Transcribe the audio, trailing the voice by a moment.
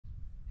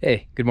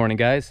Hey, good morning,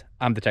 guys.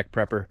 I'm the Tech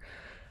Prepper.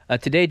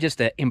 Today,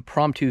 just an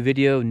impromptu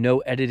video, no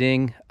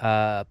editing.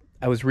 I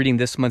was reading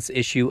this month's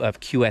issue of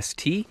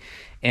QST,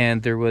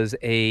 and there was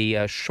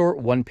a short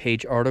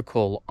one-page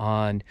article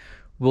on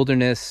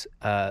wilderness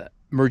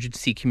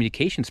emergency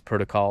communications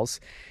protocols,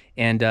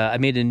 and I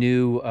made a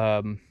new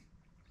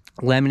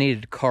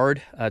laminated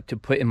card to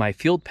put in my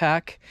field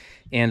pack,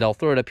 and I'll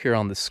throw it up here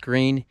on the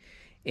screen.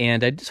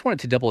 And I just wanted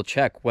to double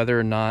check whether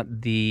or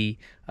not the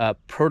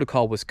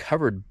protocol was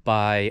covered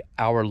by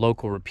our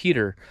local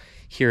repeater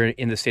here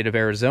in the state of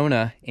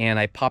Arizona. And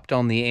I popped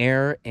on the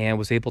air and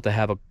was able to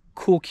have a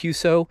cool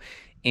QSO.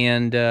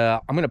 And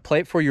I'm going to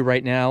play it for you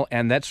right now.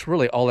 And that's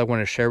really all I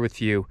want to share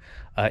with you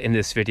in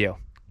this video.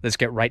 Let's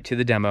get right to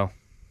the demo.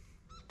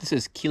 This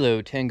is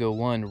Kilo Tango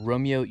 1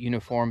 Romeo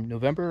Uniform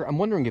November. I'm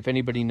wondering if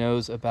anybody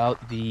knows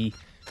about the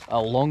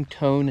long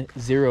tone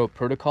 0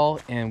 protocol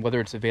and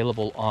whether it's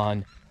available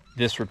on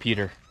this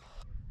repeater.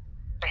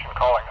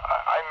 Calling.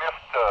 I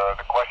missed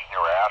the question you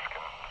were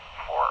asking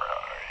for.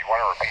 You want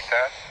to repeat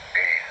that?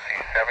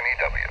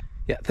 AC7EW.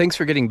 Yeah, thanks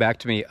for getting back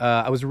to me.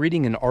 I was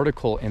reading an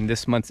article in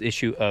this month's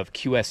issue of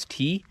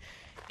QST,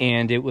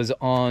 and it was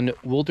on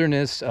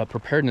wilderness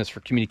preparedness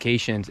for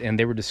communications, and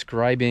they were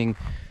describing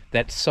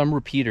that some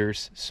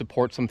repeaters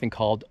support something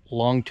called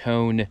long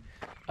tone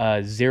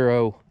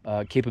 0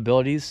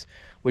 capabilities,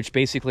 which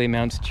basically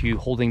amounts to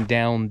holding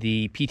down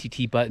the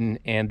PTT button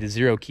and the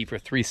 0 key for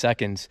 3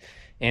 seconds.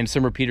 And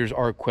some repeaters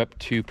are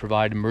equipped to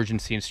provide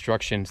emergency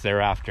instructions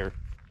thereafter.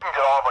 I can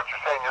get all of what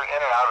you're saying. You're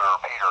in and out of the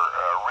repeater.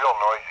 Real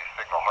noisy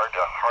signal, hard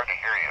to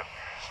hear you.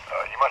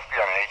 You must be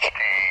on an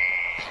HD.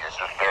 You're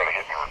just barely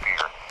hitting the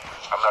repeater.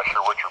 I'm not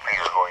sure which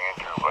repeater you're going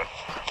into, but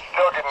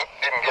still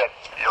didn't get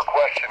your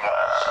question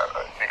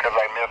because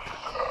I missed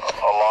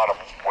a lot of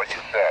what you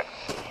said.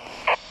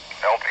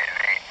 LTC.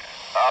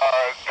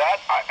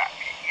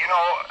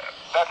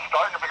 That's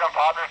starting to become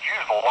popular. It's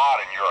used a lot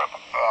in Europe,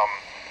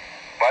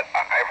 but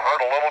I've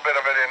heard a little bit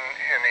of it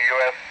in the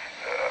U.S.,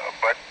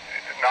 but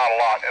not a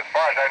lot. As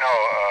far as I know,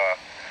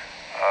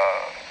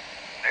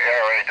 the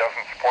ARA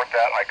doesn't support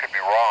that. I could be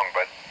wrong,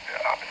 but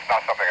it's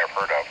not something I've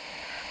heard of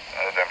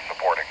them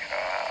supporting.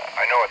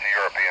 I know it's a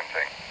European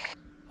thing.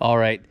 All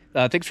right.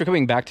 Thanks for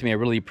coming back to me. I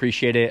really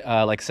appreciate it.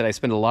 Like I said, I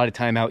spend a lot of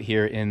time out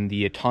here in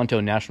the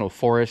Tonto National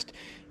Forest,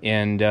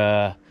 and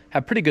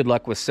have pretty good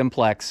luck with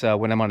simplex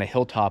when I'm on a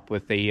hilltop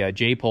with a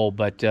J-pole,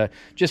 but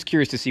just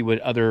curious to see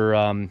what other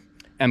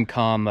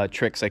MCOM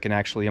tricks I can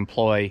actually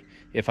employ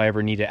if I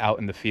ever need it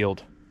out in the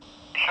field.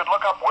 You should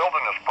look up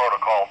wilderness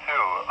protocol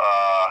too.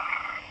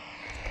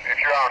 If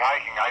you're out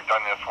hiking, I've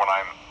done this when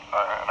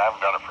and I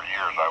haven't done it for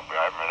years. I've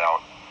been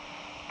out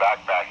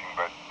backpacking,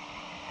 but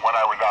when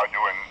I was out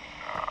doing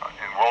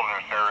in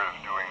wilderness areas,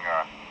 doing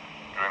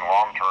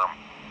long term,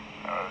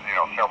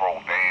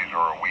 several days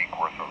or a week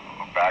worth of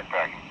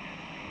backpacking.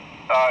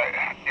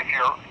 If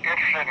you're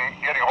interested in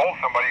getting a hold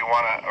of somebody you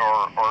want to,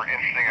 or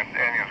interested in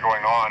anything that's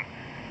going on,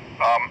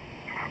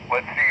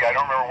 let's see, I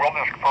don't remember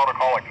wilderness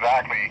protocol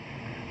exactly,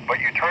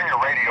 but you turn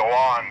your radio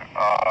on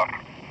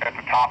at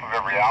the top of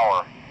every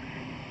hour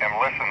and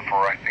listen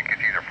for, I think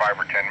it's either 5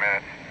 or 10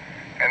 minutes.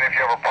 And if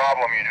you have a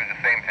problem, you do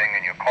the same thing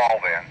and you call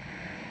then.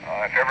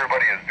 If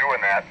everybody is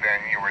doing that, then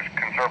you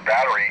conserve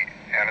battery,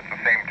 and at the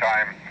same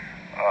time,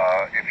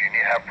 if you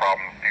have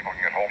problems, people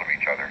can get hold of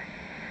each other.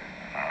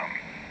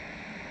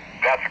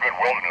 That's a good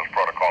wilderness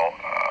protocol.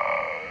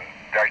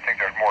 I think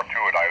there's more to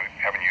it. I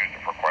haven't used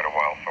it for quite a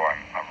while, so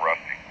I'm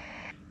rusty.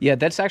 Yeah,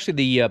 that's actually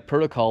the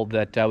protocol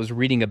that I was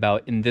reading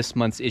about in this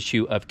month's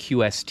issue of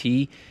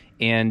QST,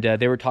 and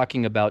they were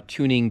talking about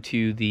tuning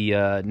to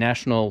the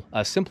national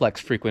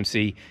simplex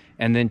frequency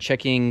and then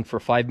checking for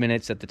 5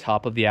 minutes at the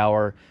top of the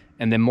hour,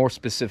 and then more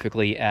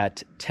specifically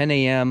at 10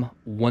 a.m.,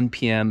 1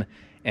 p.m.,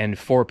 and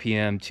 4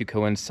 p.m. to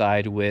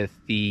coincide with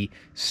the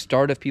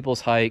start of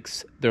people's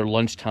hikes, their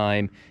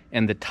lunchtime,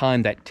 and the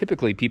time that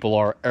typically people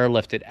are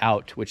airlifted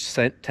out, which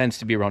tends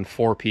to be around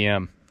 4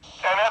 p.m.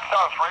 And that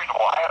sounds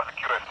reasonable. I have a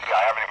QST.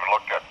 I haven't even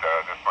looked at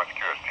this much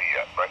QST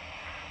yet, but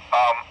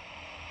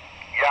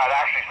yeah, it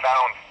actually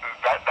sounds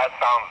that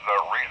sounds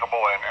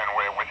reasonable and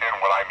within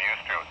what I'm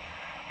used to.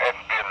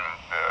 It's been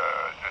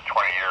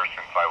 20 years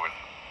since I was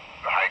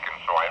hiking,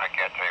 so I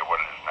can't tell you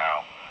what it is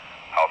now,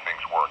 how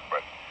things work,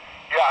 but.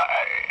 Yeah,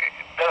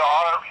 there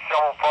are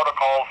several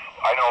protocols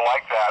I know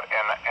like that,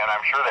 and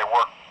I'm sure they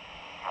work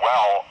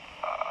well.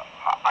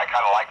 I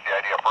kind of like the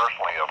idea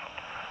personally of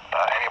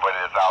anybody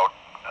that's out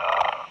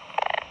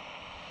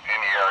in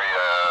the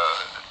area.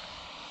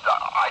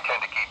 I tend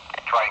to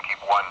try and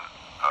keep one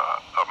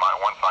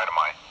side of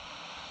my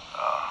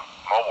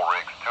mobile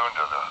rigs tuned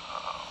to the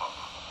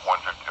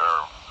 150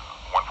 or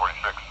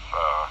 146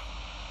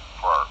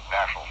 for our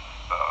national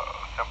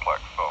simplex,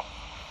 so.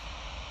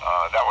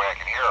 That way I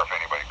can hear if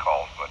anybody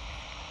calls. But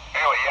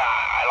anyway, yeah,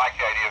 I like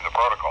the idea of the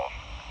protocols.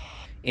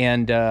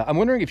 And I'm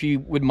wondering if you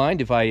would mind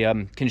if I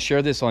can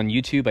share this on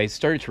YouTube. I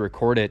started to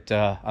record it.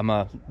 I'm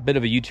a bit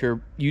of a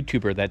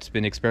YouTuber that's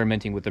been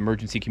experimenting with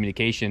emergency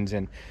communications,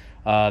 and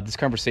This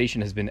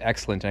conversation has been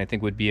excellent, and I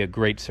think would be a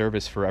great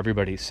service for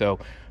everybody. So,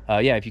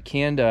 yeah, if you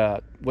can,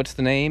 what's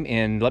the name?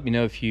 And let me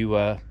know if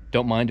you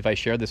don't mind if I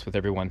share this with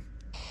everyone.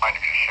 Mind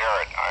if you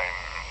share it? I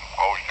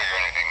always figure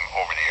anything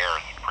over the air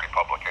is pretty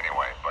public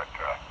anyway, but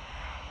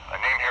the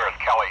name here is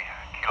Kelly,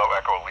 Kilo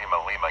Echo Lima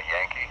Lima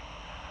Yankee.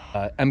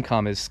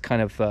 EmComm is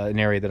kind of an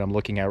area that I'm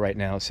looking at right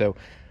now, so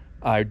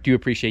I do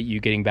appreciate you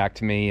getting back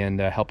to me and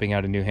helping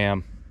out in New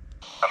Ham.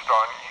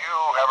 Gaston, you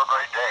have a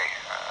great day.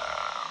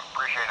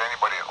 Appreciate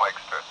anybody that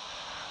likes to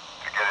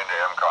get into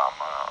EmComm.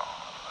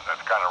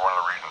 That's kind of one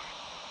of the reasons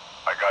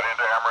I got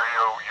into ham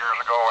radio years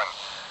ago, and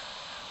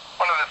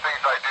one of the things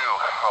I do,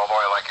 although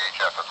I like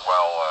HF as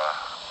well,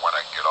 when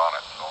I get on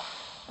it. So.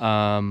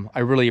 I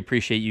really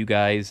appreciate you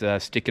guys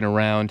sticking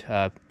around.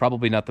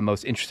 Probably not the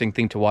most interesting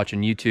thing to watch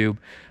on YouTube.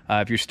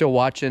 If you're still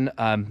watching,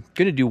 I'm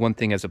going to do one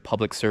thing as a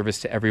public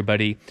service to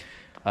everybody.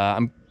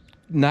 I'm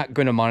not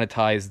going to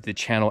monetize the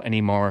channel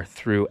anymore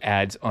through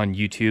ads on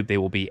YouTube. They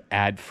will be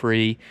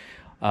ad-free.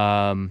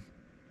 I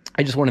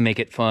just want to make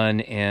it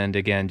fun and,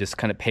 again, just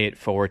kind of pay it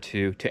forward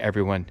to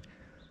everyone.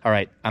 All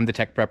right, I'm the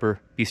Tech Prepper.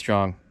 Be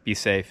strong, be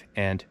safe,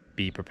 and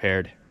be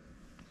prepared.